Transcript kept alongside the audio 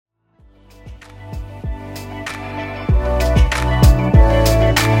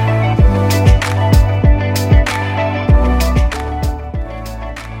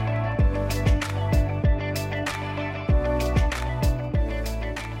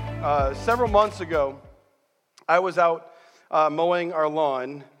Several months ago, I was out mowing our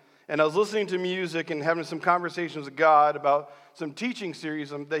lawn, and I was listening to music and having some conversations with God about some teaching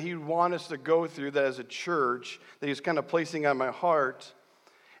series that He'd want us to go through that as a church, that He was kind of placing on my heart.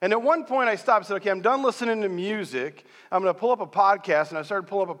 And at one point, I stopped and said, okay, I'm done listening to music. I'm going to pull up a podcast, and I started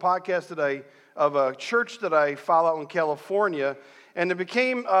pulling up a podcast today of a church that I follow out in California, and it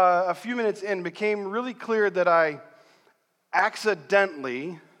became, a few minutes in, became really clear that I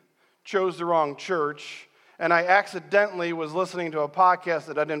accidentally chose the wrong church, and I accidentally was listening to a podcast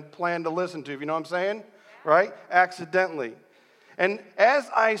that I didn't plan to listen to, if you know what I'm saying, right? Accidentally. And as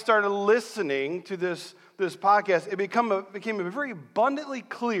I started listening to this podcast, it became very abundantly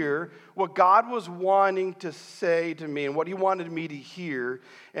clear what God was wanting to say to me and what He wanted me to hear,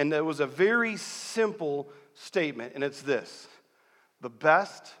 and it was a very simple statement, and it's this: the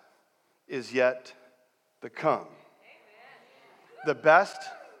best is yet to come. The best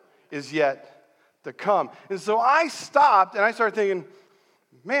is yet to come. And so I stopped and I started thinking,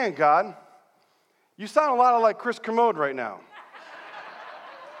 man, God, you sound a lot like Chris Kermode right now.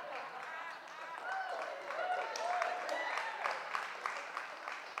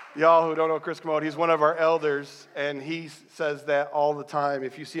 Y'all who don't know Chris Kermode, he's one of our elders, and he says that all the time.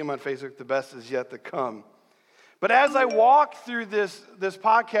 If you see him on Facebook, the best is yet to come. But as I walked through this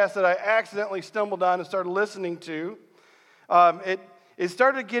podcast that I accidentally stumbled on and started listening to, it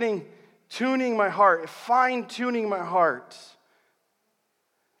started tuning my heart, fine-tuning my heart.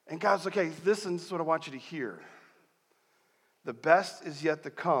 And God's like, okay, this is what I want you to hear. The best is yet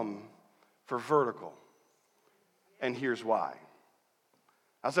to come for Vertical. And here's why.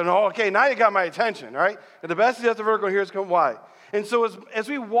 I said, oh, okay, now you got my attention, all right? And the best is yet to Vertical, here's why. And so as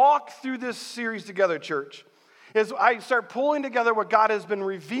we walk through this series together, church, as I start pulling together what God has been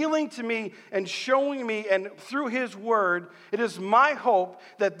revealing to me and showing me, and through His Word, it is my hope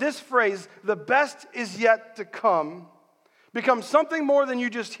that this phrase, the best is yet to come, becomes something more than you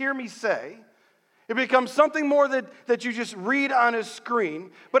just hear me say. It becomes something more that you just read on a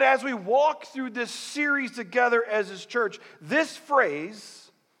screen. But as we walk through this series together as His church, this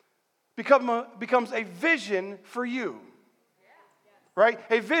phrase becomes a vision for you. Right?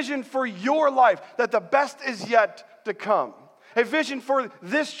 A vision for your life, that the best is yet to come. A vision for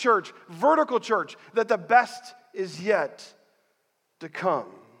this church, Vertical Church, that the best is yet to come.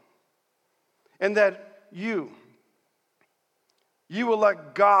 And that you will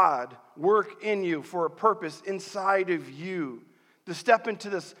let God work in you for a purpose inside of you to step into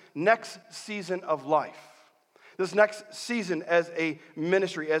this next season of life, this next season as a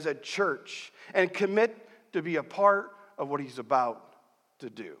ministry, as a church, and commit to be a part of what He's about to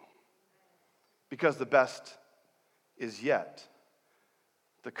do, because the best is yet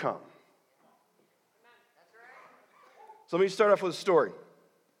to come. So let me start off with a story.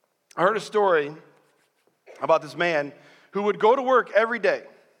 I heard a story about this man who would go to work every day.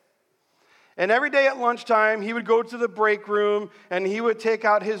 And every day at lunchtime, he would go to the break room and he would take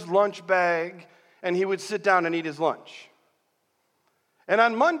out his lunch bag and he would sit down and eat his lunch. And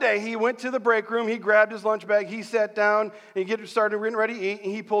on Monday, he went to the break room, he grabbed his lunch bag, he sat down, and he started getting ready to eat,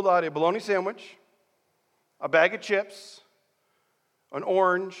 and he pulled out a bologna sandwich, a bag of chips, an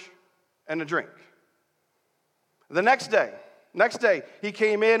orange, and a drink. The next day, he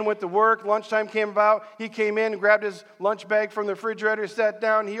came in, went to work, lunchtime came about, he came in and grabbed his lunch bag from the refrigerator, sat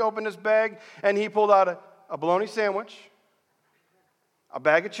down, he opened his bag, and he pulled out a bologna sandwich, a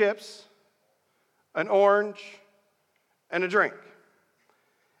bag of chips, an orange, and a drink.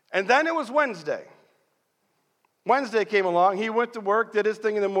 And then it was Wednesday. Wednesday came along. He went to work, did his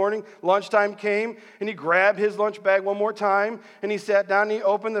thing in the morning. Lunchtime came, and he grabbed his lunch bag one more time, and he sat down, and he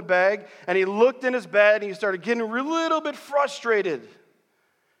opened the bag, and he looked in his bag, and he started getting a little bit frustrated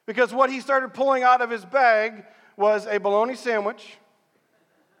because what he started pulling out of his bag was a bologna sandwich,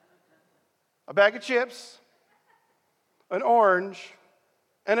 a bag of chips, an orange,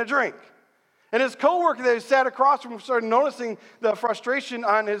 and a drink. And his coworker that sat across from him started noticing the frustration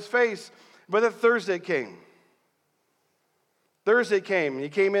on his face. But then Thursday came. He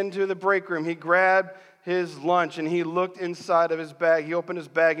came into the break room. He grabbed his lunch and he looked inside of his bag. He opened his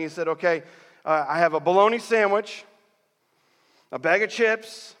bag and he said, okay, I have a bologna sandwich, a bag of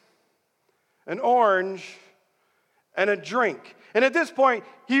chips, an orange, and a drink. And at this point,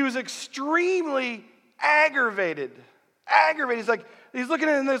 he was extremely aggravated. He's looking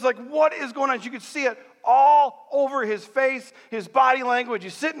at it and there's like, what is going on? You could see it all over his face, his body language.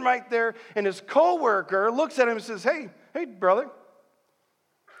 He's sitting right there, and his coworker looks at him and says, hey, brother,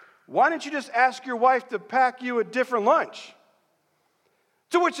 why don't you just ask your wife to pack you a different lunch?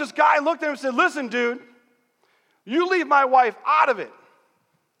 To which this guy looked at him and said, listen, dude, you leave my wife out of it.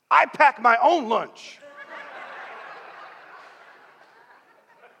 I pack my own lunch.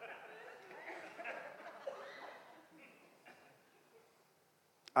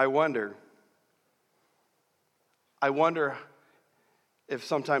 I wonder if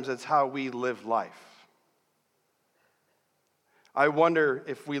sometimes that's how we live life. I wonder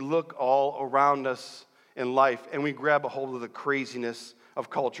if we look all around us in life and we grab a hold of the craziness of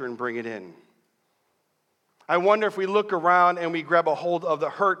culture and bring it in. I wonder if we look around and we grab a hold of the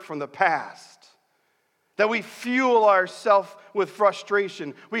hurt from the past, that we fuel ourselves with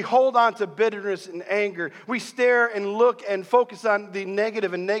frustration. We hold on to bitterness and anger. We stare and look and focus on the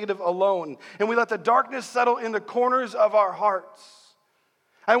negative and negative alone. And we let the darkness settle in the corners of our hearts.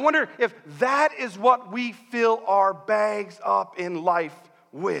 I wonder if that is what we fill our bags up in life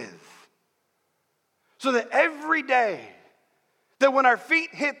with. So that every day, that when our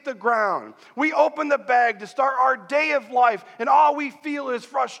feet hit the ground, we open the bag to start our day of life, and all we feel is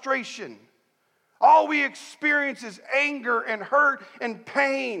frustration. All we experience is anger and hurt and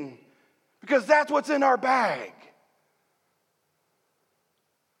pain, because that's what's in our bag.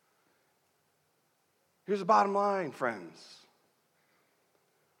 Here's the bottom line, friends.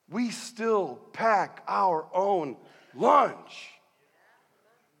 We still pack our own lunch.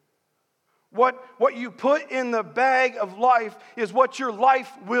 What you put in the bag of life is what your life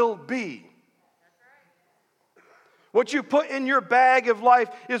will be. What you put in your bag of life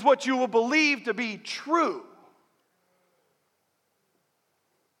is what you will believe to be true.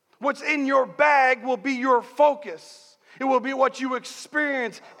 What's in your bag will be your focus. It will be what you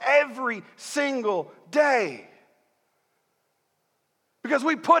experience every single day. Because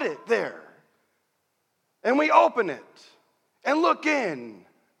we put it there. And we open it. And look in.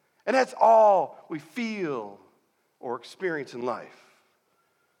 And that's all we feel or experience in life.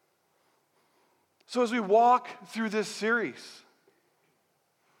 So as we walk through this series,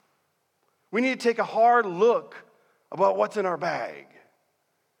 we need to take a hard look about what's in our bag.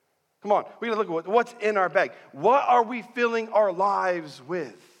 Come on, we got to look at what's in our bag. What are we filling our lives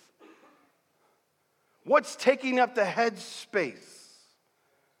with? What's taking up the head space?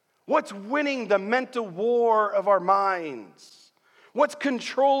 What's winning the mental war of our minds? What's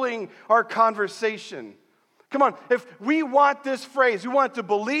controlling our conversation? Come on, if we want this phrase, we want to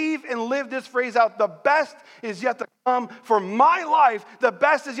believe and live this phrase out, the best is yet to come for my life, the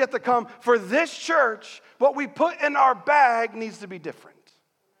best is yet to come for this church, what we put in our bag needs to be different.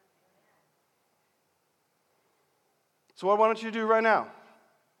 So what I want you to do right now,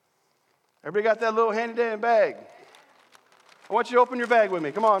 everybody got that little handy-dandy bag? I want you to open your bag with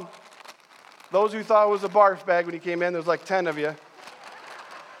me, come on. Those who thought it was a barf bag when you came in, there's like 10 of you.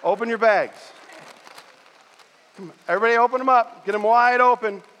 Open your bags. Everybody open them up. Get them wide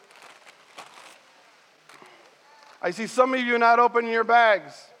open. I see some of you not opening your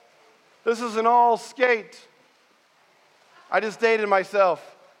bags. This is an all skate. I just dated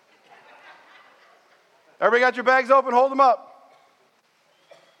myself. Everybody got your bags open? Hold them up.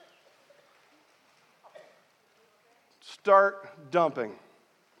 Start dumping.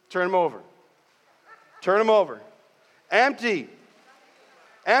 Turn them over. Turn them over. Empty.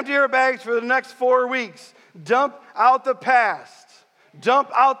 Empty your bags for the next 4 weeks. Dump out the past. Dump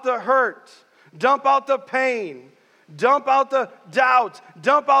out the hurt. Dump out the pain. Dump out the doubt.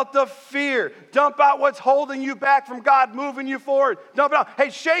 Dump out the fear. Dump out what's holding you back from God moving you forward. Dump it out. Hey,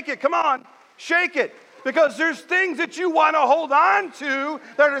 shake it. Come on. Shake it. Because there's things that you want to hold on to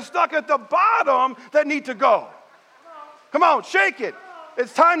that are stuck at the bottom that need to go. Come on, shake it.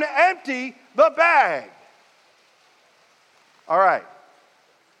 It's time to empty the bag. All right.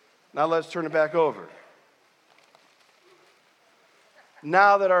 Now let's turn it back over.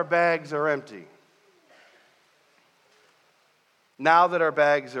 Now that our bags are empty. Now that our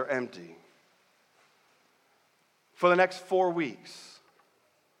bags are empty. For the next 4 weeks,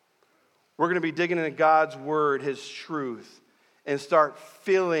 we're going to be digging into God's word, his truth, and start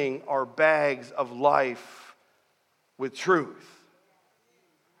filling our bags of life with truth.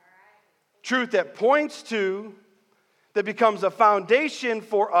 Truth that points to, that becomes a foundation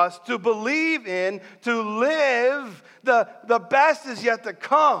for us to believe in, to live. The best is yet to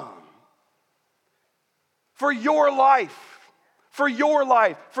come. For your life, for your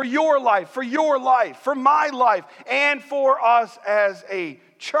life, for your life, for your life, for my life, and for us as a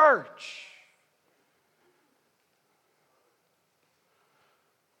church.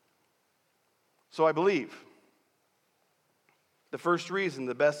 So I believe the first reason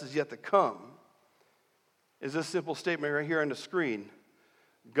the best is yet to come is this simple statement right here on the screen.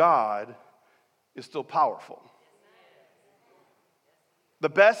 God is still powerful. The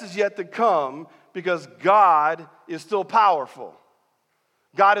best is yet to come because God is still powerful.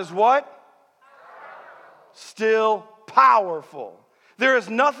 God is what? Still powerful. There is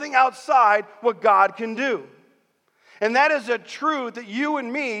nothing outside what God can do. And that is a truth that you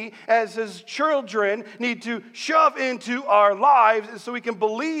and me, as his children, need to shove into our lives so we can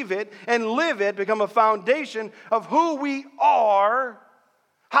believe it and live it, become a foundation of who we are,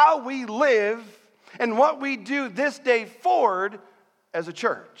 how we live, and what we do this day forward as a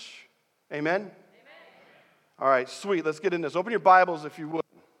church. Amen? Amen. All right, sweet. Let's get in this. Open your Bibles if you would.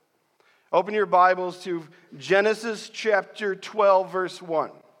 Open your Bibles to Genesis chapter 12, verse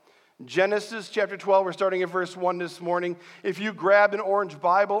 1. Genesis chapter 12, we're starting at verse 1 this morning. If you grab an orange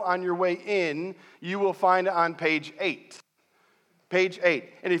Bible on your way in, you will find it on page 8. Page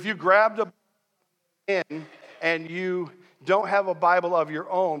 8. And if you grabbed a in and you don't have a Bible of your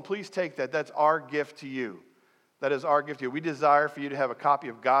own, please take that. That's our gift to you. That is our gift to you. We desire for you to have a copy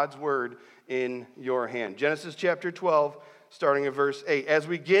of God's Word in your hand. Genesis chapter 12, starting at verse 8. As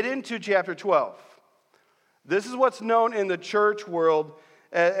we get into chapter 12, this is what's known in the church world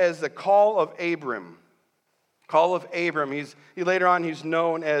as the call of Abram. Call of Abram. Later on, he's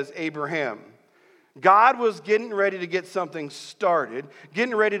known as Abraham. God was getting ready to get something started,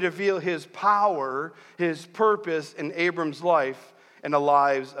 getting ready to reveal his power, his purpose in Abram's life and the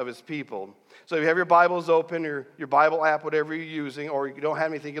lives of his people. So if you have your Bibles open or your Bible app, whatever you're using, or you don't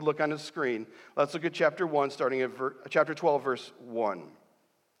have anything, you can look on the screen. Let's look at chapter 1, starting at chapter 12, verse 1.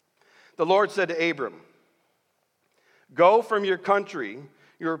 The Lord said to Abram, "Go from your country,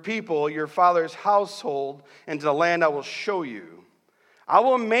 your people, your father's household, and to the land I will show you. I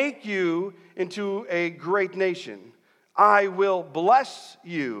will make you into a great nation. I will bless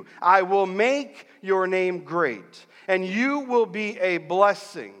you. I will make your name great, and you will be a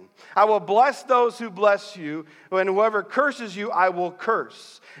blessing. I will bless those who bless you, and whoever curses you, I will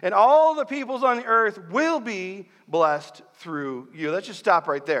curse. And all the peoples on the earth will be blessed through you." Let's just stop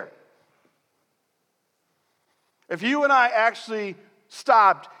right there. If you and I actually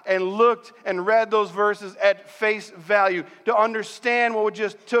stopped and looked and read those verses at face value to understand what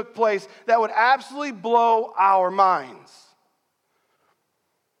just took place, that would absolutely blow our minds.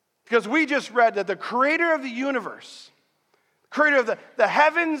 Because we just read that the creator of the universe, creator of the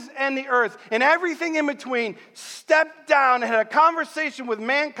heavens and the earth, and everything in between, stepped down and had a conversation with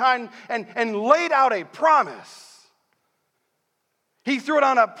mankind and laid out a promise. He threw it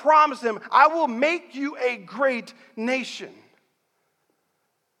on a promise to him, "I will make you a great nation.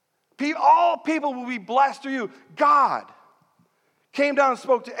 All people will be blessed through you." God came down and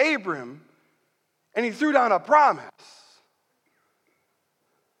spoke to Abram, and he threw down a promise.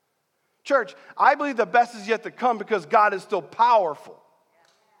 Church, I believe the best is yet to come because God is still powerful.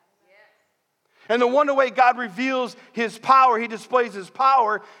 And the one way God reveals his power, he displays his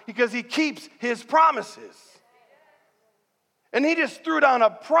power because he keeps his promises. And he just threw down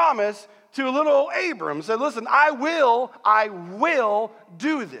a promise to little old Abram, said, "Listen, I will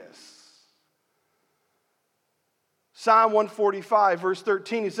do this." Psalm 145, verse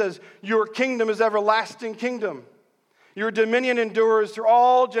 13, he says, "Your kingdom is everlasting kingdom. Your dominion endures through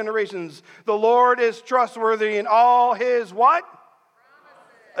all generations. The Lord is trustworthy in all his" what?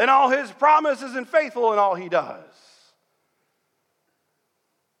 Promises. "In all his promises and faithful in all he does."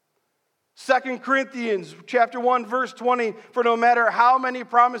 2 Corinthians chapter 1, verse 20, "For no matter how many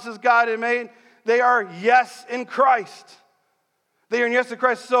promises God has made, they are yes in Christ." They are yes in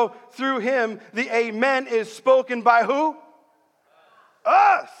Christ. So through him, the amen is spoken by who?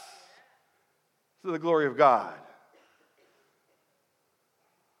 Us. To the glory of God.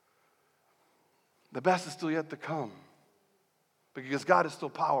 The best is still yet to come. Because God is still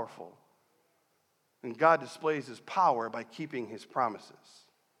powerful. And God displays his power by keeping his promises.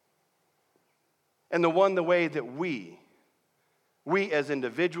 And the way that we as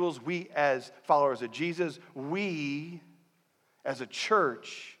individuals, we as followers of Jesus, we as a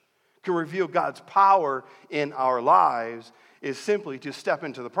church can reveal God's power in our lives is simply to step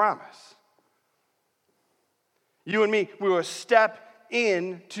into the promise. You and me, we will step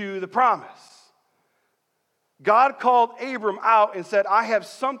into the promise. God called Abram out and said, "I have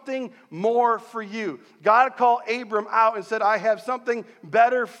something more for you." God called Abram out and said, "I have something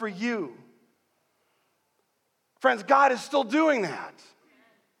better for you." Friends, God is still doing that.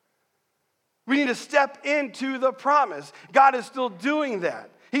 We need to step into the promise. God is still doing that.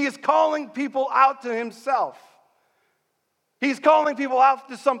 He is calling people out to himself. He's calling people out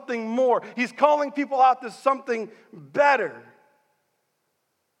to something more. He's calling people out to something better.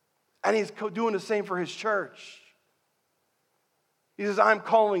 And he's doing the same for his church. He says, "I'm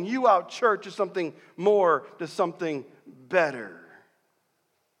calling you out, church, to something more, to something better."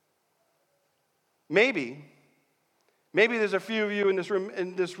 Maybe Maybe there's a few of you in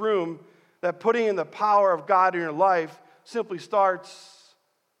this room that putting in the power of God in your life simply starts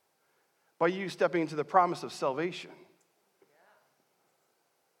by you stepping into the promise of salvation.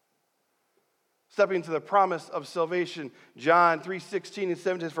 Stepping into the promise of salvation. John 3:16 and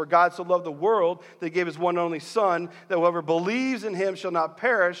 17 says, "For God so loved the world that he gave his one and only Son, that whoever believes in him shall not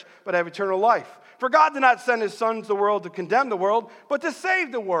perish, but have eternal life. For God did not send his Son to the world to condemn the world, but to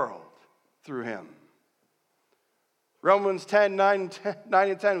save the world through him." Romans 9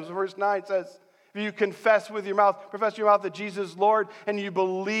 and 10, verse 9 says, "If you confess with your mouth, profess with your mouth that Jesus is Lord, and you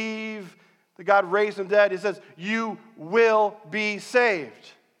believe that God raised him dead," it says, "you will be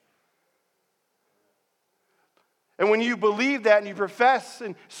saved." And when you believe that and you profess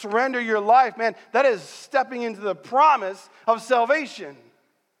and surrender your life, man, that is stepping into the promise of salvation.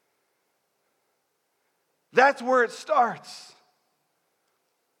 That's where it starts.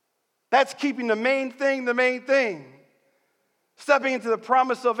 That's keeping the main thing the main thing. Stepping into the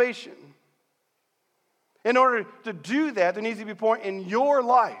promise of salvation. In order to do that, there needs to be a point in your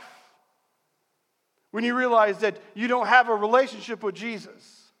life when you realize that you don't have a relationship with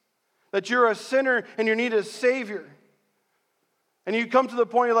Jesus, that you're a sinner and you need a Savior. And you come to the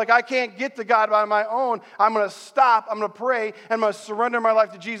point you're like, I can't get to God by my own. I'm going to stop, I'm going to pray, and I'm going to surrender my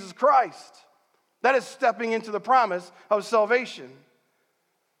life to Jesus Christ. That is stepping into the promise of salvation.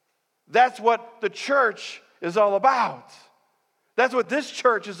 That's what the church is all about. That's what this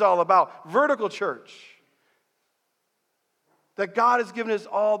church is all about, Vertical Church. That God has given us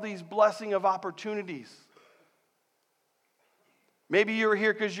all these blessing of opportunities. Maybe you were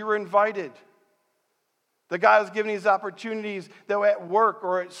here because you were invited. That God has given these opportunities that were at work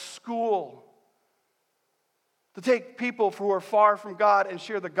or at school to take people who are far from God and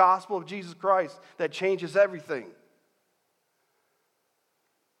share the gospel of Jesus Christ that changes everything.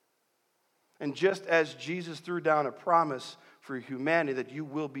 And just as Jesus threw down a promise for humanity that you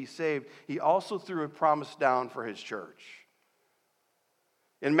will be saved, he also threw a promise down for his church.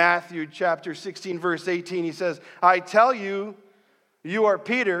 In Matthew chapter 16, verse 18, he says, "I tell you, you are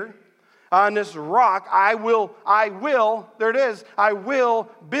Peter. On this rock, I will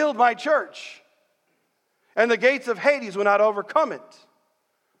build my church. And the gates of Hades will not overcome it."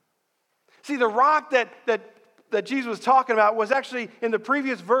 See, the rock that Jesus was talking about was actually in the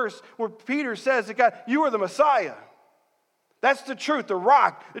previous verse where Peter says that God, you are the Messiah. That's the truth, the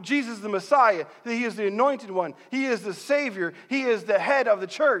rock. That Jesus is the Messiah. That he is the anointed one. He is the Savior. He is the head of the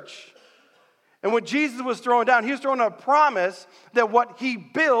church. And when Jesus was throwing down, he was throwing a promise that what he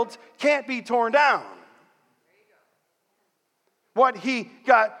built can't be torn down. What he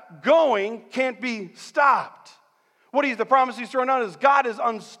got going can't be stopped. The promise he's throwing down is God is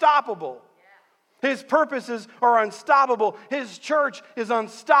unstoppable. His purposes are unstoppable. His church is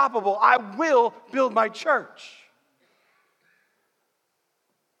unstoppable. I will build my church.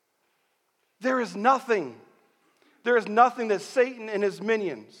 There is nothing that Satan and his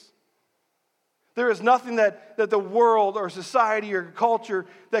minions, there is nothing that the world or society or culture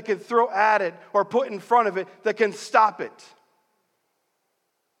that can throw at it or put in front of it that can stop it.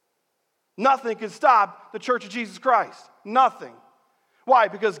 Nothing can stop the church of Jesus Christ. Nothing. Why?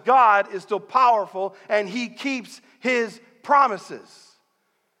 Because God is still powerful and he keeps his promises.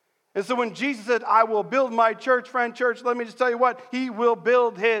 And so when Jesus said, "I will build my church," friend, church, let me just tell you what, he will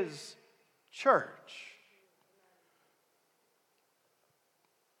build his church.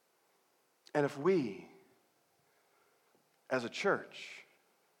 And if we, as a church,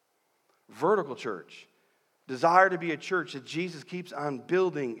 Vertical Church, desire to be a church that Jesus keeps on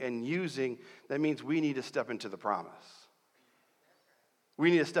building and using, that means we need to step into the promise. We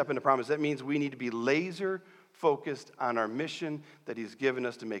need to step into promise. That means we need to be laser focused on our mission that he's given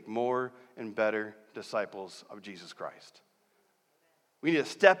us to make more and better disciples of Jesus Christ. We need to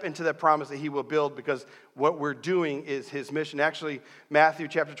step into that promise that he will build, because what we're doing is his mission. Actually, Matthew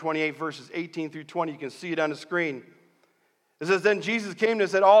chapter 28, verses 18 through 20, you can see it on the screen. It says, "Then Jesus came and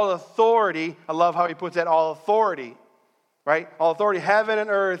said, all authority," I love how he puts that, all authority, right? All authority, heaven and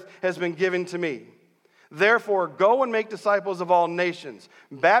earth, has been given to me. Therefore, go and make disciples of all nations,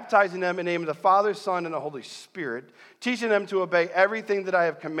 baptizing them in the name of the Father, Son, and the Holy Spirit, teaching them to obey everything that I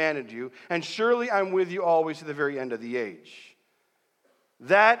have commanded you, and surely I'm with you always to the very end of the age.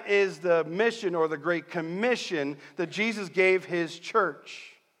 That is the mission, or the Great Commission, that Jesus gave his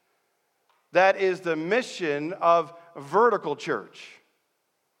church. That is the mission of Vertical Church.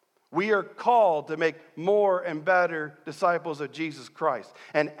 We are called to make more and better disciples of Jesus Christ.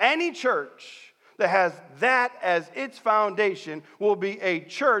 And any church that has that as its foundation will be a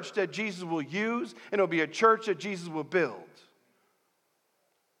church that Jesus will use, and it will be a church that Jesus will build.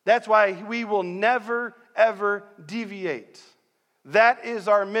 That's why we will never, ever deviate. That is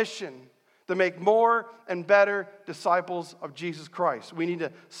our mission, to make more and better disciples of Jesus Christ. We need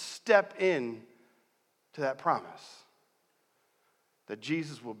to step in to that promise that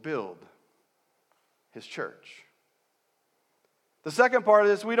Jesus will build his church. The second part of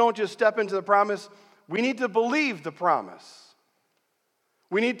this, we don't just step into the promise, we need to believe the promise.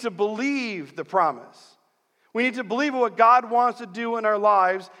 We need to believe the promise. We need to believe what God wants to do in our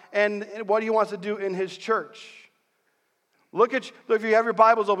lives and what he wants to do in his church. If you have your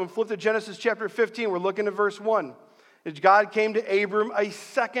Bibles open, flip to Genesis chapter 15. We're looking at verse 1. God came to Abram a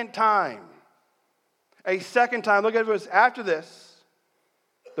second time. A second time. Look at this. After this,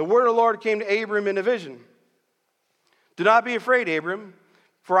 the word of the Lord came to Abram in a vision. Do not be afraid, Abram,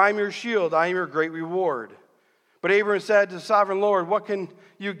 for I am your shield. I am your great reward. But Abram said to the sovereign Lord, what can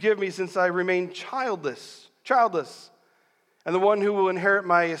you give me since I remain childless? And the one who will inherit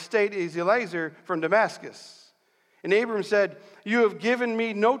my estate is Eliezer from Damascus. And Abram said, you have given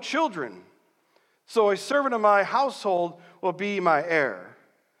me no children, so a servant of my household will be my heir.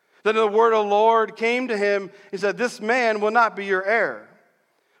 Then the word of the Lord came to him. He said, this man will not be your heir,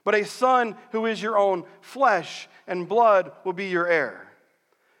 but a son who is your own flesh and blood will be your heir.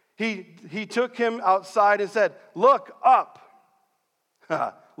 He took him outside and said, look up.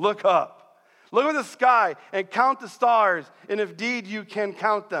 Look up. Look at the sky and count the stars, and if indeed you can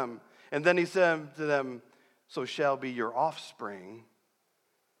count them. And then he said to them, so shall be your offspring.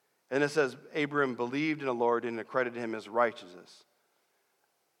 And it says, Abram believed in the Lord and accredited him as righteousness.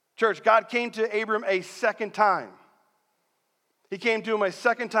 Church, God came to Abram a second time. He came to him a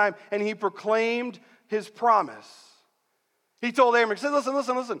second time, and he proclaimed his promise. He told Abram, he said,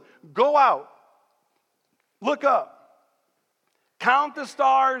 listen, go out, look up. Count the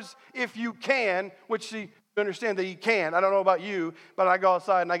stars if you can, which you understand that you can. I don't know about you, but I go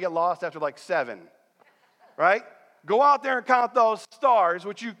outside and I get lost after like 7, right? Go out there and count those stars,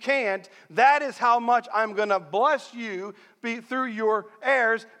 which you can't. That is how much I'm going to bless you, through your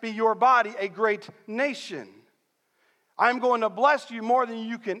heirs, be your body a great nation. I'm going to bless you more than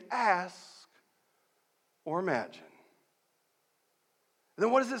you can ask or imagine. And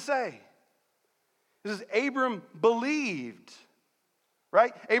then what does it say? It says Abram believed.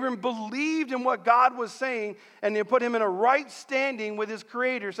 Right? Abram believed in what God was saying, and it put him in a right standing with his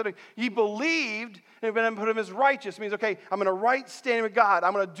Creator. So he believed, and then put him as righteous. It means, okay, I'm in a right standing with God.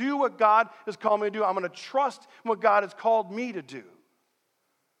 I'm going to do what God has called me to do. I'm going to trust what God has called me to do.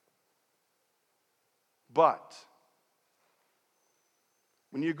 But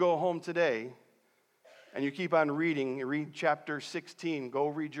when you go home today, and you keep on reading, you read chapter 16, go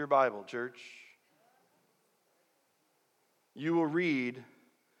read your Bible, church. You will read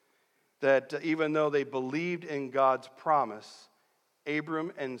that even though they believed in God's promise,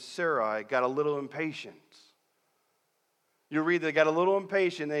 Abram and Sarai got a little impatient. You read they got a little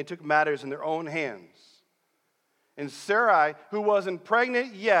impatient and they took matters in their own hands. And Sarai, who wasn't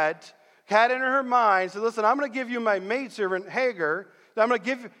pregnant yet, had in her mind, said, listen, I'm going to give you my maidservant Hagar. I'm going to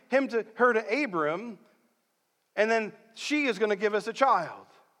give her to Abram, and then she is going to give us a child.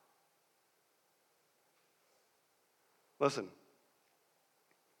 Listen,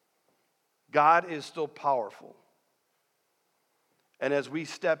 God is still powerful. And as we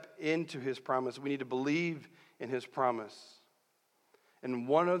step into his promise, we need to believe in his promise. And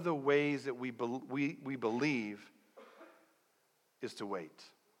one of the ways that we believe is to wait.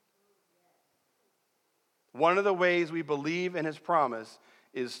 One of the ways we believe in his promise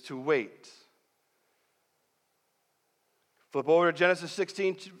is to wait. Flip over to Genesis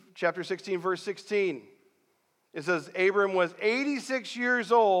 16, chapter 16, verse 16. It says, Abram was 86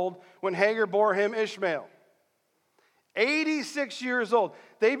 years old when Hagar bore him Ishmael. 86 years old.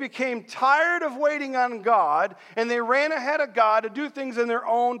 They became tired of waiting on God, and they ran ahead of God to do things in their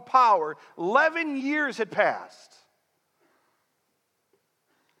own power. 11 years had passed.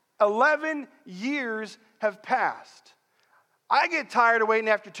 11 years have passed. I get tired of waiting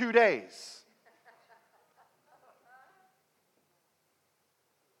after 2 days.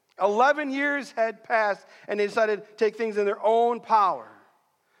 11 years had passed, and they decided to take things in their own power.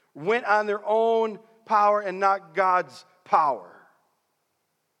 Went on their own power and not God's power.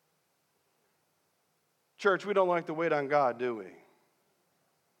 Church, we don't like to wait on God, do we?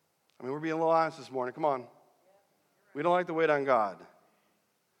 I mean, we're being a little honest this morning. Come on. We don't like to wait on God.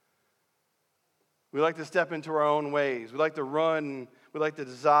 We like to step into our own ways. We like to run. We like to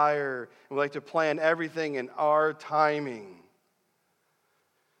desire. We like to plan everything in our timing.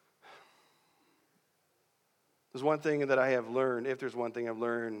 There's one thing that I have learned, if there's one thing I've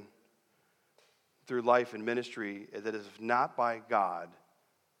learned through life and ministry, that is not by God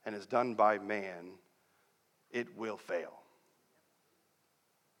and is done by man, it will fail.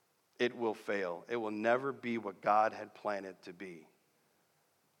 It will fail. It will never be what God had planned it to be.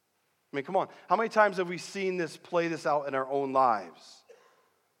 I mean, come on. How many times have we seen this play this out in our own lives?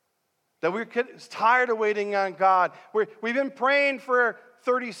 That we're tired of waiting on God. We've been praying for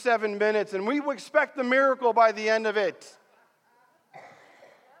 37 minutes, and we expect the miracle by the end of it.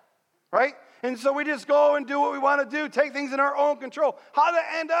 Right? And so we just go and do what we want to do, take things in our own control. How did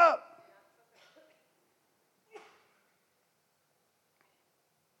it end up?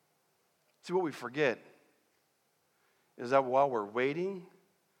 See, what we forget is that while we're waiting,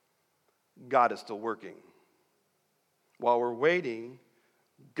 God is still working. While we're waiting,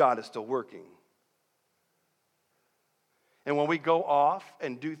 God is still working. And when we go off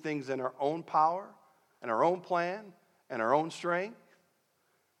and do things in our own power, and our own plan, and our own strength,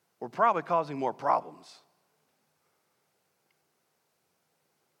 we're probably causing more problems.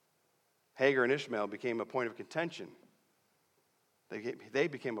 Hagar and Ishmael became a point of contention. They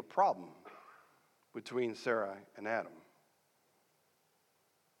became a problem between Sarah and Adam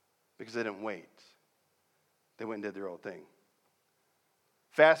because they didn't wait. They went and did their own thing.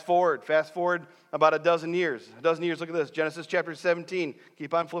 Fast forward about a dozen years. Look at this. Genesis chapter 17.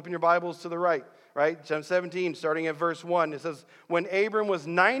 Keep on flipping your Bibles to the right. Genesis 17, starting at verse 1. It says, when Abram was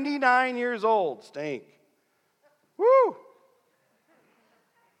 99 years old. Stank. Woo!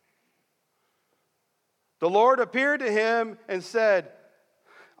 The Lord appeared to him and said,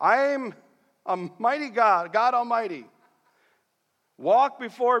 I am a mighty God, God Almighty. Walk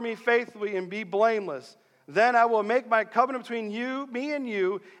before me faithfully and be blameless. Then I will make my covenant between me and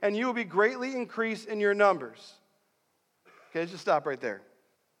you will be greatly increased in your numbers. Okay, just stop right there.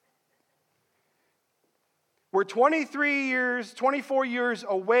 We're 24 years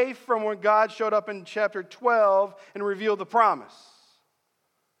away from when God showed up in chapter 12 and revealed the promise.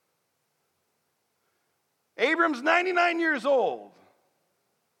 Abram's 99 years old.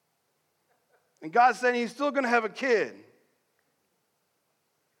 And God said he's still going to have a kid.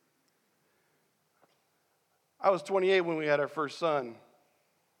 I was 28 when we had our first son.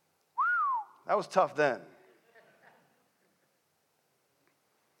 That was tough then.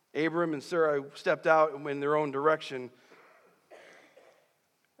 Abram and Sarah stepped out in their own direction.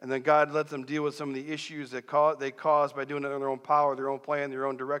 And then God let them deal with some of the issues that they caused by doing it in their own power, their own plan, their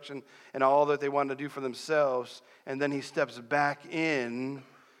own direction, and all that they wanted to do for themselves. And then he steps back in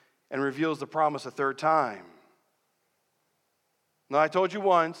and reveals the promise a third time. Now, I told you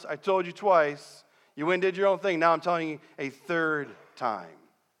once, I told you twice, you went and did your own thing. Now I'm telling you a third time.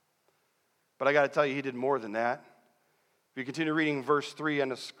 But I got to tell you, he did more than that. If you continue reading verse 3 on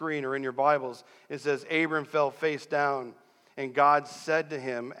the screen or in your Bibles, it says, Abram fell face down, and God said to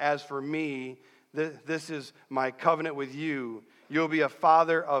him, as for me, this is my covenant with you. You'll be a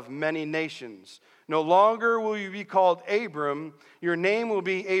father of many nations. No longer will you be called Abram, your name will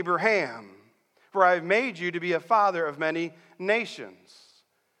be Abraham, for I have made you to be a father of many nations.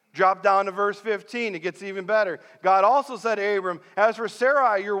 Drop down to verse 15, it gets even better. God also said to Abram, as for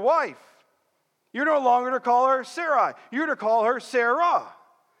Sarai, your wife, you're no longer to call her Sarai, you're to call her Sarah.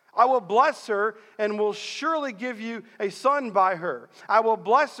 I will bless her and will surely give you a son by her. I will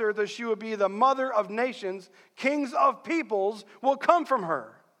bless her that she will be the mother of nations. Kings of peoples will come from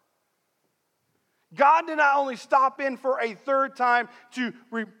her. God did not only stop in for a third time to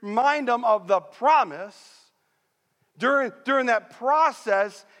remind them of the promise. During that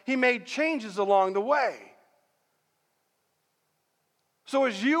process, he made changes along the way. So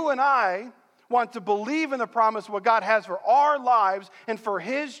as you and I want to believe in the promise of what God has for our lives and for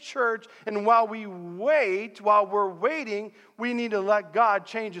his church, and while we're waiting, we need to let God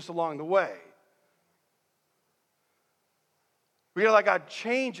change us along the way. We gotta let God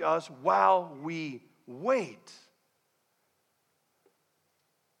change us while we wait.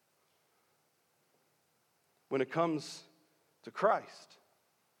 When it comes to Christ,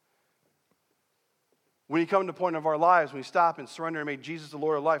 when you come to the point of our lives, when we stop and surrender and make Jesus the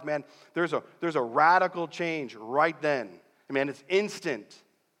Lord of life, man, there's a radical change right then. Man, it's instant.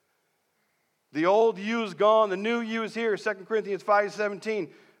 The old you is gone, the new you is here, 2 Corinthians 5:17.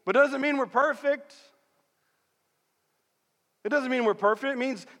 But it doesn't mean we're perfect. It doesn't mean we're perfect. It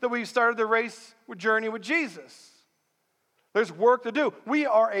means that we started the journey with Jesus. There's work to do. We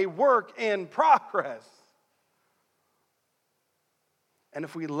are a work in progress. And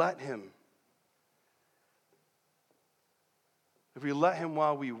if we let him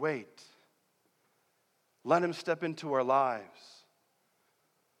while we wait, let him step into our lives.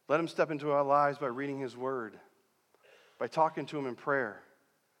 Let him step into our lives by reading his word, by talking to him in prayer.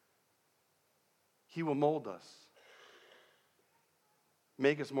 He will mold us,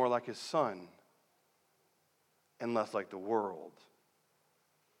 make us more like his son, and less like the world.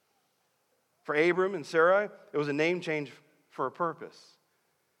 For Abram and Sarai, it was a name change for a purpose.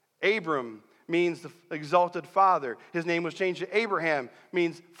 Abram means the exalted father. His name was changed to Abraham,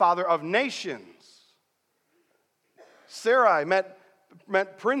 means father of nations. Sarai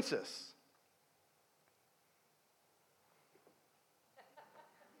meant princess.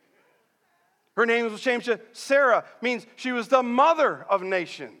 Her name was changed to Sarah, means she was the mother of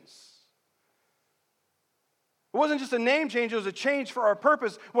nations. It wasn't just a name change, it was a change for our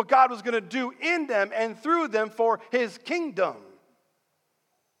purpose, what God was going to do in them and through them for his kingdom.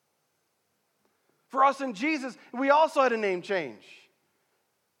 For us in Jesus, we also had a name change.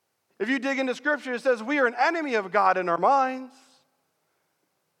 If you dig into Scripture, it says we are an enemy of God in our minds.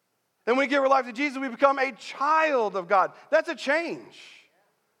 And when we give our life to Jesus, we become a child of God. That's a change.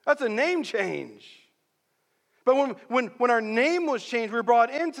 That's a name change. But when our name was changed, we were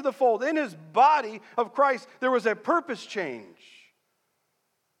brought into the fold. In his body of Christ, there was a purpose change.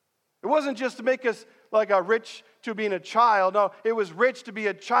 It wasn't just to make us like a rich to being a child. No, it was rich to be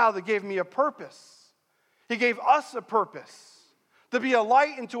a child that gave me a purpose. He gave us a purpose to be a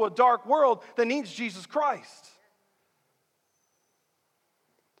light into a dark world that needs Jesus Christ.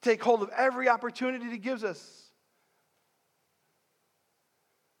 Take hold of every opportunity he gives us.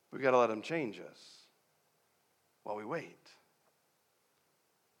 We've got to let him change us while we wait.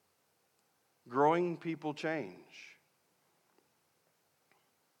 Growing people change.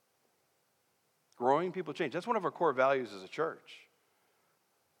 Growing people change. That's one of our core values as a church.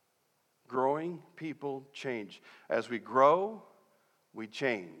 Growing people change. As we grow, we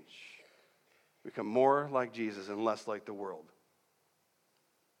change. We become more like Jesus and less like the world.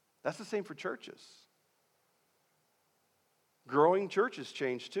 That's the same for churches. Growing churches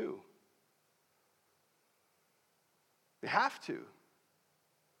change too. They have to.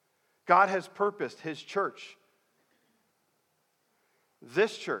 God has purposed his church,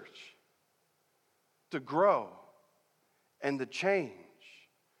 this church, to grow and to change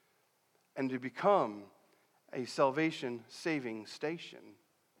and to become a salvation-saving station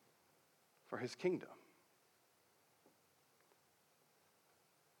for his kingdom.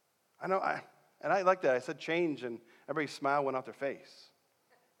 I like that. I said change, and everybody's smile went off their face.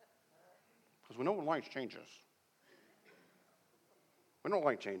 Because we know what likes changes. We don't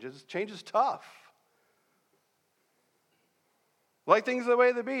like changes. Change is tough. Like things the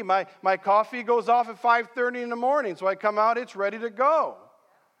way they be. My coffee goes off at 5:30 in the morning, so I come out, it's ready to go.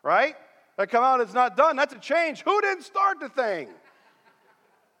 Right? I come out, it's not done. That's a change. Who didn't start the thing?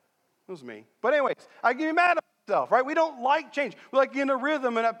 It was me. But anyways, I get mad at myself, right? We don't like change. We like in a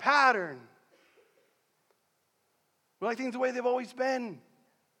rhythm and a pattern. We like things the way they've always been.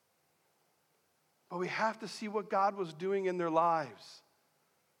 But we have to see what God was doing in their lives.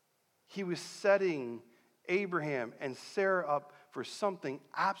 He was setting Abraham and Sarah up for something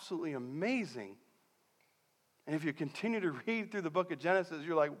absolutely amazing. And if you continue to read through the book of Genesis,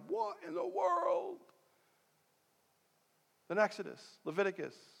 you're like, what in the world? Then Exodus,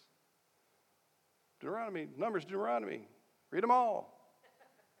 Leviticus, Deuteronomy, Numbers, Deuteronomy. Read them all.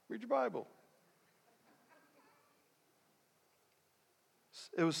 Read your Bible.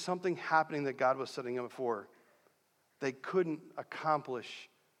 It was something happening that God was setting up for. They couldn't accomplish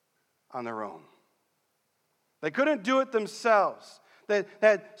on their own. They couldn't do it themselves. They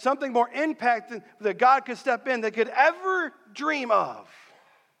had something more impact that God could step in, they could ever dream of.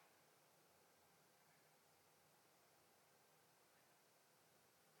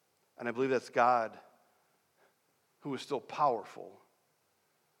 And I believe that's God, who is still powerful,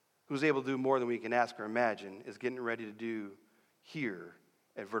 who's able to do more than we can ask or imagine, is getting ready to do here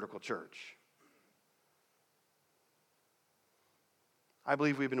at Vertical Church. I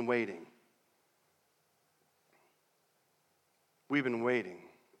believe we've been waiting. We've been waiting.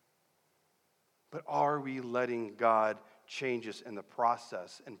 But are we letting God change us in the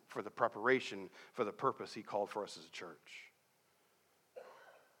process and for the preparation for the purpose he called for us as a church?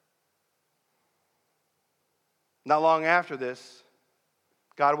 Not long after this,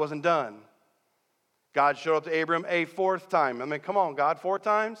 God wasn't done. God showed up to Abram a fourth time. I mean, come on, God, 4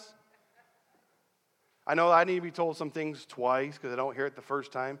 times? I know I need to be told some things twice because I don't hear it the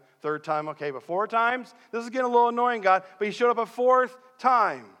first time. 3rd time, okay, but 4 times? This is getting a little annoying, God. But he showed up a 4th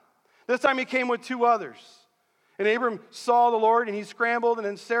time. This time he came with 2 others. And Abram saw the Lord, and he scrambled, and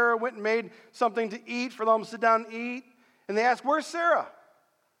then Sarah went and made something to eat for them to sit down and eat. And they asked, where's Sarah?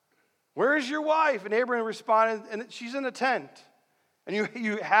 Where is your wife? And Abram responded, and she's in the tent. And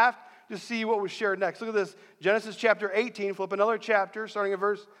you have to see what was shared next. Look at this, Genesis chapter 18, flip another chapter, starting at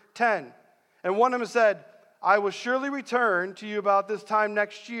verse 10. And one of them said, I will surely return to you about this time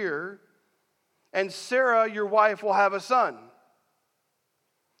next year, and Sarah, your wife, will have a son."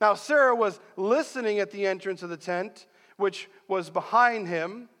 Now, Sarah was listening at the entrance of the tent, which was behind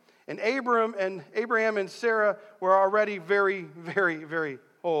him, and Abraham and Sarah were already very, very, very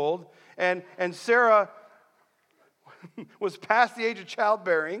old, and Sarah was past the age of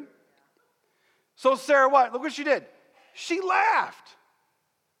childbearing. So Sarah, what? Look what she did. She laughed.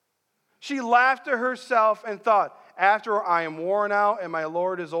 She laughed to herself and thought, "After I am worn out and my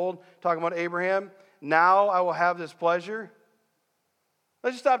Lord is old," talking about Abraham, "now I will have this pleasure."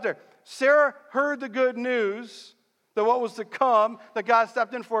 Let's just stop there. Sarah heard the good news that what was to come, that God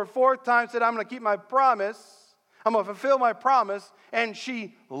stepped in for a fourth time, said, "I'm going to keep my promise. I'm going to fulfill my promise," and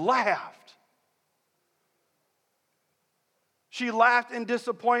she laughed. She laughed in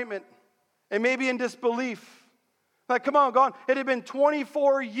disappointment and maybe in disbelief. Like, come on, God, it had been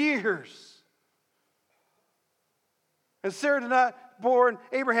 24 years. And Sarah did not born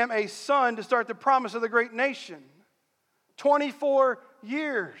Abraham a son to start the promise of the great nation. 24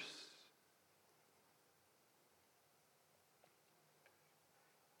 years.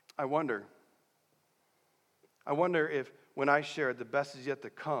 I wonder if when I shared the best is yet to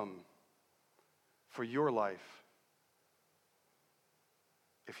come for your life,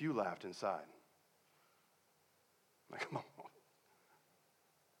 if you laughed inside. Like, come on.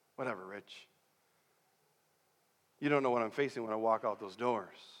 Whatever, Rich. You don't know what I'm facing when I walk out those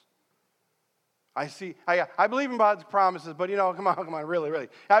doors. I believe in God's promises, but come on, really.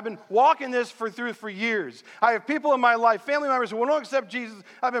 I've been walking this for years. I have people in my life, family members who won't accept Jesus.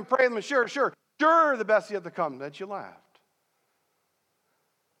 I've been praying them, sure, the best is yet to come. That you laughed.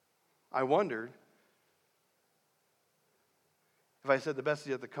 I wondered if I said the best is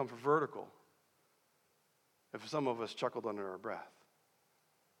yet to come for vertical, if some of us chuckled under our breath.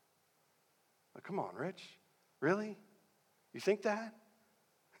 Like, come on, Rich. Really? You think that?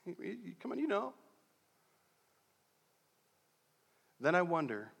 Come on, Then I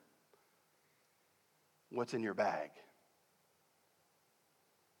wonder what's in your bag.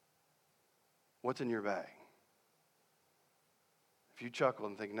 What's in your bag? If you chuckle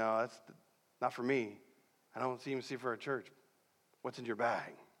and think, "No, that's not for me. I don't even see it for our church." What's in your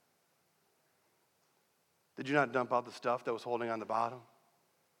bag? Did you not dump out the stuff that was holding on the bottom?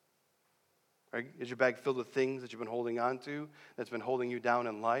 Right? Is your bag filled with things that you've been holding on to, that's been holding you down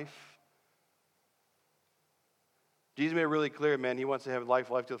in life? Jesus made it really clear, man, he wants to have life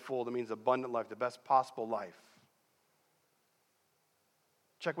to the full. That means abundant life, the best possible life.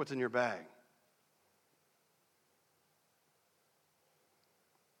 Check what's in your bag.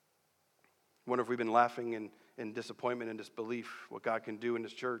 I wonder if we've been laughing in disappointment and disbelief what God can do in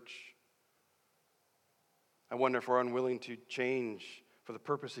this church. I wonder if we're unwilling to change for the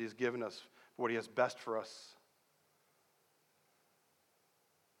purpose He has given us, for what He has best for us.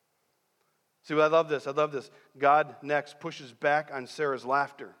 See, I love this. God next pushes back on Sarah's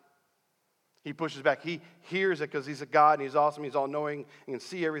laughter. He pushes back. He hears it because He's a God and He's awesome. He's all-knowing. He can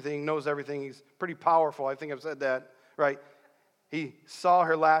see everything, knows everything. He's pretty powerful. I think I've said that, right? He saw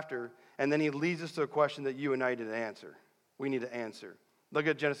her laughter, and then He leads us to a question that you and I need to answer. We need to answer. Look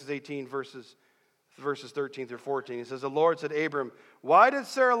at Genesis 18, verses 13 through 14. He says, "The Lord said to Abram, why did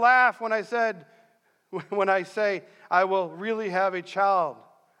Sarah laugh when I say, I will really have a child?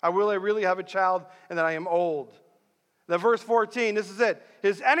 I really have a child and that I am old?" Then verse 14, this is it.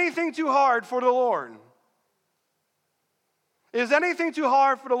 "Is anything too hard for the Lord? Is anything too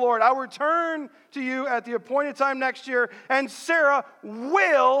hard for the Lord? I will return to you at the appointed time next year, and Sarah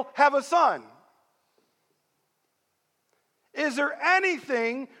will have a son." Is there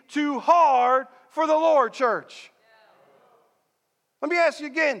anything too hard for the Lord, church? Let me ask you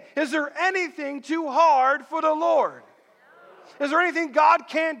again. Is there anything too hard for the Lord? Is there anything God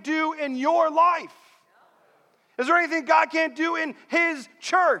can't do in your life? Is there anything God can't do in His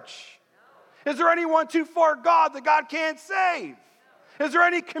church? Is there anyone too far God that God can't save? Is there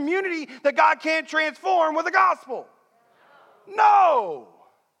any community that God can't transform with the gospel? No.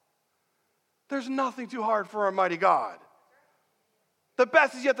 There's nothing too hard for our mighty God. The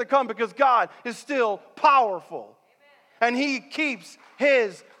best is yet to come because God is still powerful. And He keeps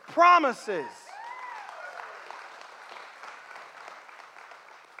His promises.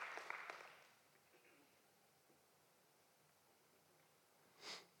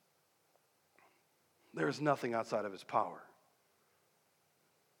 There is nothing outside of His power.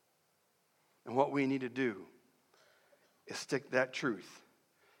 And what we need to do is stick that truth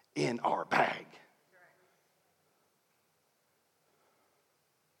in our bag.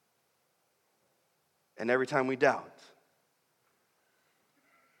 And every time we doubt,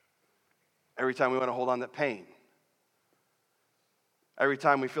 every time we want to hold on to pain, Every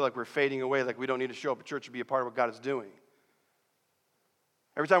time we feel like we're fading away, like we don't need to show up at church to be a part of what God is doing.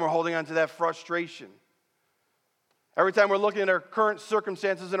 Every time we're holding on to that frustration. Every time we're looking at our current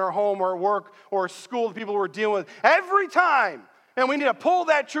circumstances in our home or work or school, the people we're dealing with. Every time. And we need to pull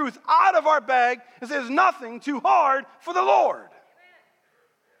that truth out of our bag and say there's nothing too hard for the Lord.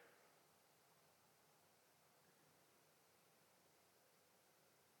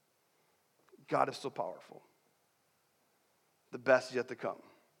 God is so powerful. The best is yet to come.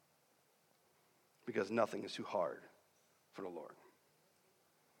 Because nothing is too hard for the Lord.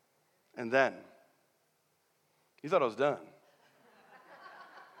 And then, you thought I was done.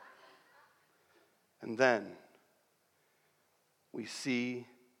 And then, we see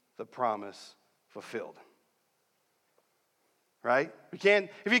the promise fulfilled. Right? We can't,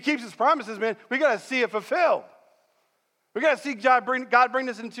 if he keeps his promises, man, we got to see it fulfilled. We got to see God bring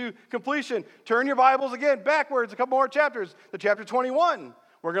this into completion. Turn your Bibles again backwards, a couple more chapters. To chapter 21.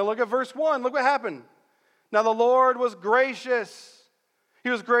 We're going to look at verse 1. Look what happened. Now the Lord was gracious. He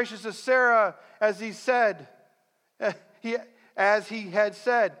was gracious to Sarah as he had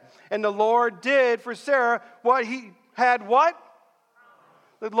said. And the Lord did for Sarah what he had what?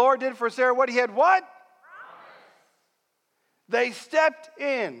 The Lord did for Sarah what he had what? They stepped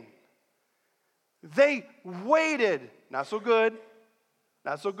in. They waited. Not so good.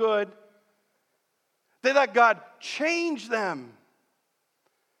 Not so good. They let God change them.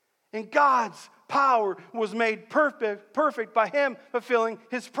 And God's power was made perfect by him fulfilling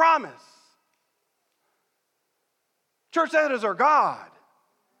his promise. Church, that is our God.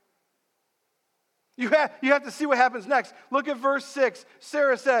 You have to see what happens next. Look at verse 6.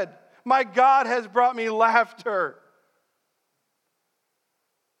 Sarah said, "My God has brought me laughter."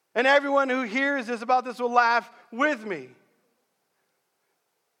 And everyone who hears this about this will laugh with me.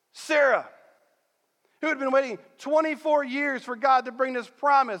 Sarah, who had been waiting 24 years for God to bring this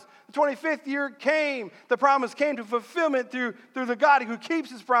promise. The 25th year came. The promise came to fulfillment through the God who keeps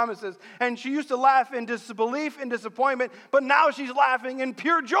his promises. And she used to laugh in disbelief and disappointment, but now she's laughing in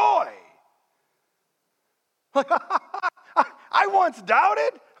pure joy. I once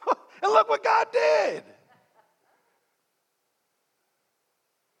doubted, and look what God did.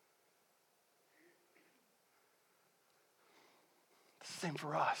 Same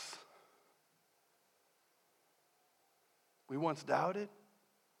for us. We once doubted.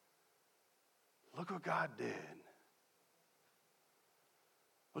 Look what God did.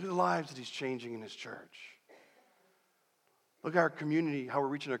 Look at the lives that he's changing in his church. Look at our community, how we're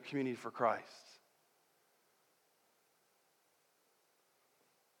reaching our community for Christ.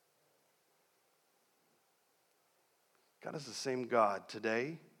 God is the same God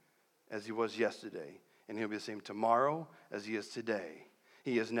today as he was yesterday, and he'll be the same tomorrow as he is today.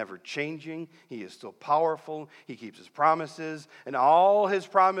 He is never changing. He is still powerful. He keeps his promises. And all his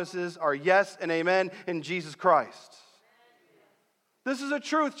promises are yes and amen in Jesus Christ. This is a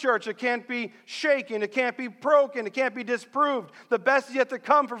truth, church. It can't be shaken. It can't be broken. It can't be disproved. The best is yet to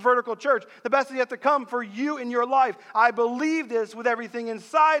come for Vertical Church. The best is yet to come for you in your life. I believe this with everything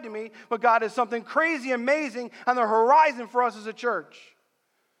inside of me. But God has something crazy, amazing on the horizon for us as a church.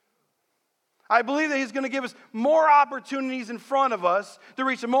 I believe that he's going to give us more opportunities in front of us to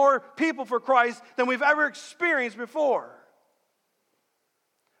reach more people for Christ than we've ever experienced before.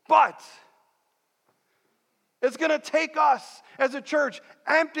 But it's going to take us as a church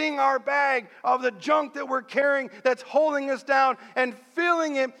emptying our bag of the junk that we're carrying that's holding us down and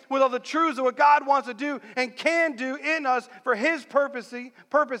filling it with all the truths of what God wants to do and can do in us for his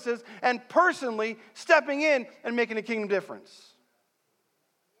purposes and personally stepping in and making a kingdom difference.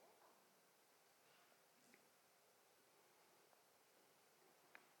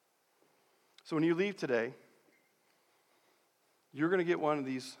 So when you leave today, you're going to get one of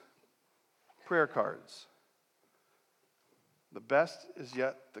these prayer cards. The best is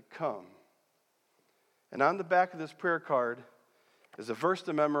yet to come. And on the back of this prayer card is a verse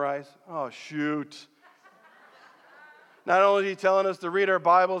to memorize. Oh, shoot. Not only is he telling us to read our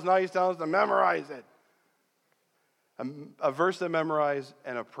Bibles, now he's telling us to memorize it. A verse to memorize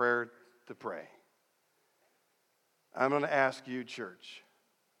and a prayer to pray. I'm going to ask you, church,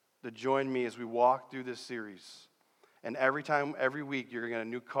 to join me as we walk through this series. And every week, you're going to get a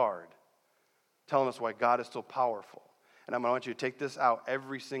new card telling us why God is so powerful. And I'm going to want you to take this out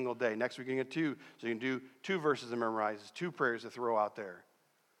every single day. Next week, you're going to get 2, so you can do 2 verses to memorize, 2 prayers to throw out there.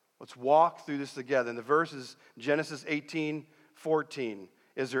 Let's walk through this together. And the verse is Genesis 18:14.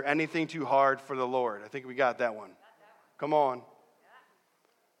 Is there anything too hard for the Lord? I think we got that one. Come on.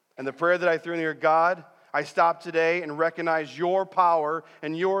 And the prayer that I threw in here, God, I stop today and recognize your power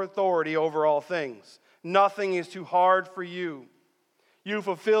and your authority over all things. Nothing is too hard for you. You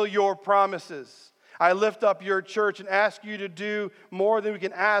fulfill your promises. I lift up your church and ask you to do more than we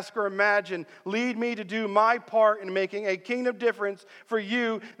can ask or imagine. Lead me to do my part in making a kingdom difference for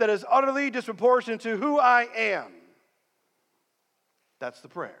you that is utterly disproportionate to who I am. That's the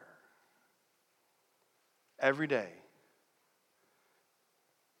prayer. Every day.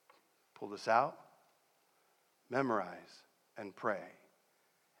 Pull this out, memorize, and pray.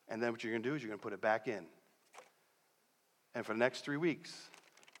 And then what you're going to do is you're going to put it back in. And for the next 3 weeks,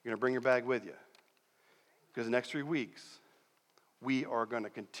 you're going to bring your bag with you. Because the next 3 weeks, we are going to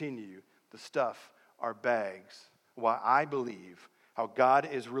continue to stuff our bags while I believe how God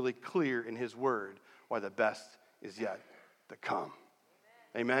is really clear in his word why the best is yet to come.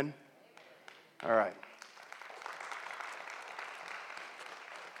 Amen? All right.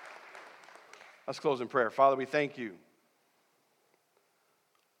 Let's close in prayer. Father, we thank you.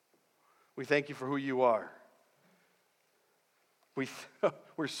 We thank you for who you are.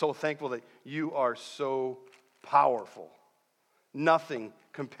 We're so thankful that you are so powerful. Nothing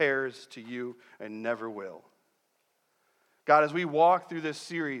compares to you and never will. God, as we walk through this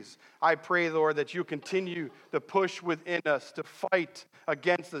series, I pray, Lord, that you continue to push within us to fight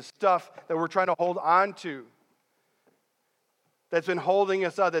against the stuff that we're trying to hold on to, that's been holding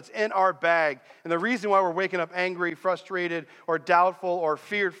us up, that's in our bag. And the reason why we're waking up angry, frustrated, or doubtful, or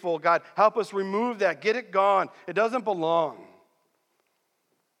fearful, God, help us remove that. Get it gone. It doesn't belong.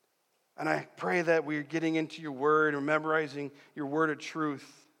 And I pray that we're getting into your word and memorizing your word of truth,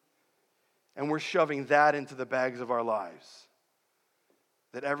 and we're shoving that into the bags of our lives.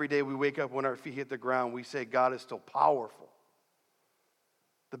 That every day we wake up, when our feet hit the ground, we say, God is still powerful.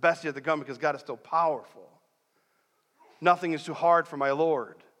 The best is yet to come because God is still powerful. Nothing is too hard for my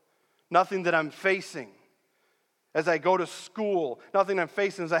Lord. Nothing that I'm facing as I go to school, nothing I'm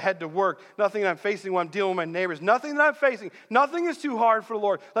facing as I head to work, nothing I'm facing when I'm dealing with my neighbors, nothing that I'm facing, nothing is too hard for the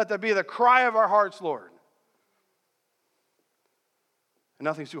Lord. Let that be the cry of our hearts, Lord. And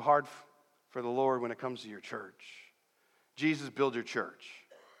nothing's too hard for the Lord when it comes to your church. Jesus, build your church.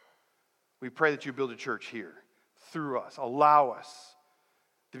 We pray that you build a church here through us. Allow us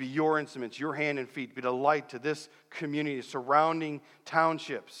to be your instruments, your hand and feet, be the light to this community, surrounding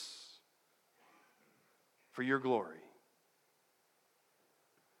townships, for your glory.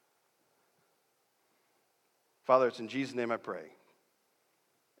 Father, it's in Jesus' name I pray.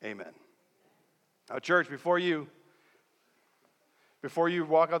 Amen. Now, church, before you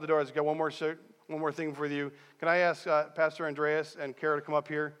walk out the door, I've got one more thing for you. Can I ask Pastor Andreas and Kara to come up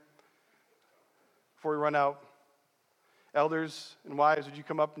here before we run out? Elders and wives, would you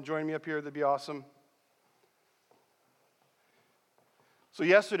come up and join me up here? That'd be awesome. So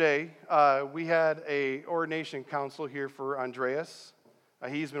yesterday, we had a ordination council here for Andreas.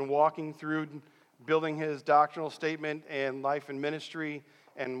 He's been walking through building his doctrinal statement and life and ministry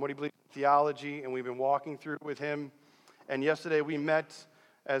and what he believes in theology, and we've been walking through it with him. And yesterday we met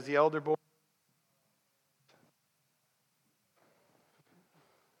as the elder board.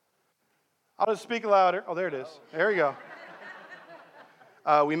 I'll just speak louder. Oh, there it is. There you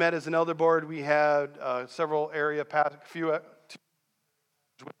go. We met as an elder board. We had several area few.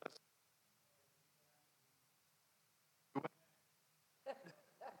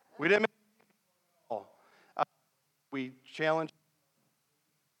 We didn't make it all. We challenged.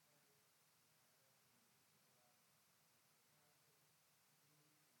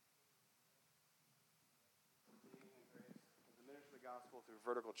 The ministry of the gospel through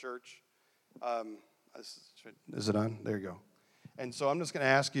Vertical Church. Is it on? There you go. And so I'm just going to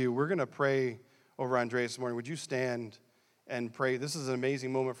ask you, we're going to pray over Andreas this morning. Would you stand and pray? This is an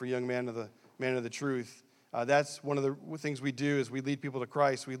amazing moment for young man of the truth. That's one of the things we do is we lead people to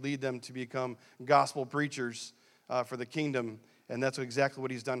Christ. We lead them to become gospel preachers for the kingdom. And that's exactly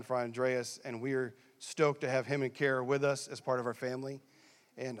what he's done for Andreas. And we're stoked to have him and Kara with us as part of our family.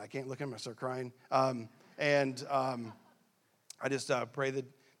 And I can't look at him, I start crying. I just pray that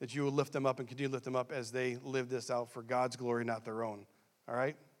you will lift them up and continue to lift them up as they live this out for God's glory, not their own. All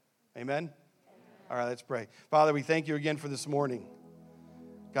right? Amen? All right, let's pray. Father, we thank you again for this morning.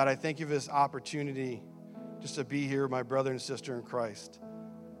 God, I thank you for this opportunity just to be here, my brother and sister in Christ.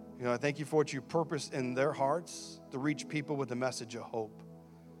 You know, I thank you for what you purposed in their hearts to reach people with the message of hope,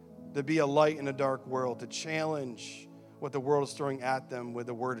 to be a light in a dark world, to challenge what the world is throwing at them with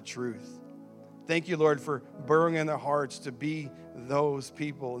the word of truth. Thank you, Lord, for burrowing in their hearts to be those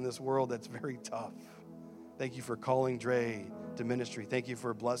people in this world that's very tough. Thank you for calling Dre to ministry. Thank you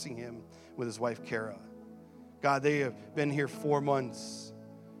for blessing him with his wife, Kara. God, they have been here 4 months,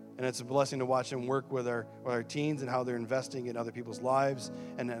 and it's a blessing to watch them work with our teens and how they're investing in other people's lives,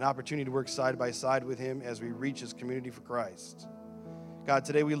 and an opportunity to work side by side with him as we reach his community for Christ. God,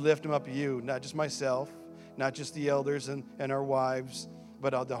 today we lift them up to you, not just myself, not just the elders and our wives,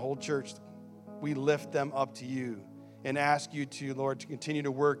 but the whole church. We lift them up to you and ask you to, Lord, to continue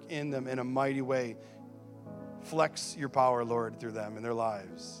to work in them in a mighty way. Flex your power, Lord, through them in their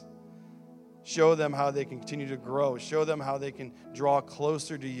lives. Show them how they can continue to grow. Show them how they can draw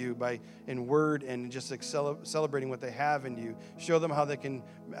closer to you in word and just celebrating what they have in you. Show them how they can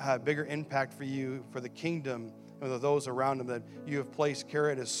have bigger impact for you, for the kingdom, and those around them that you have placed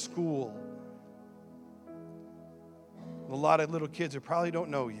Kara at a school. A lot of little kids who probably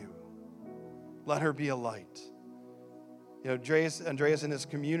don't know you. Let her be a light. Andreas in his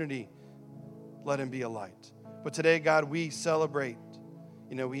community, let him be a light. But today, God, we celebrate.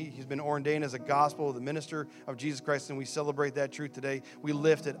 He's been ordained as a gospel, the minister of Jesus Christ, and we celebrate that truth today. We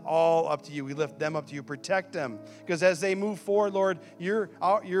lift it all up to you. We lift them up to you. Protect them. Because as they move forward, Lord, your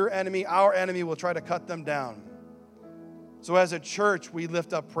enemy, our enemy, will try to cut them down. So as a church, we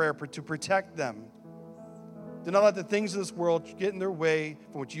lift up prayer to protect them. Do not let the things of this world get in their way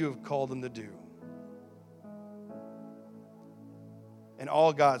from what you have called them to do. And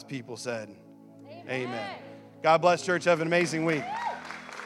all God's people said, Amen. God bless, church. Have an amazing week.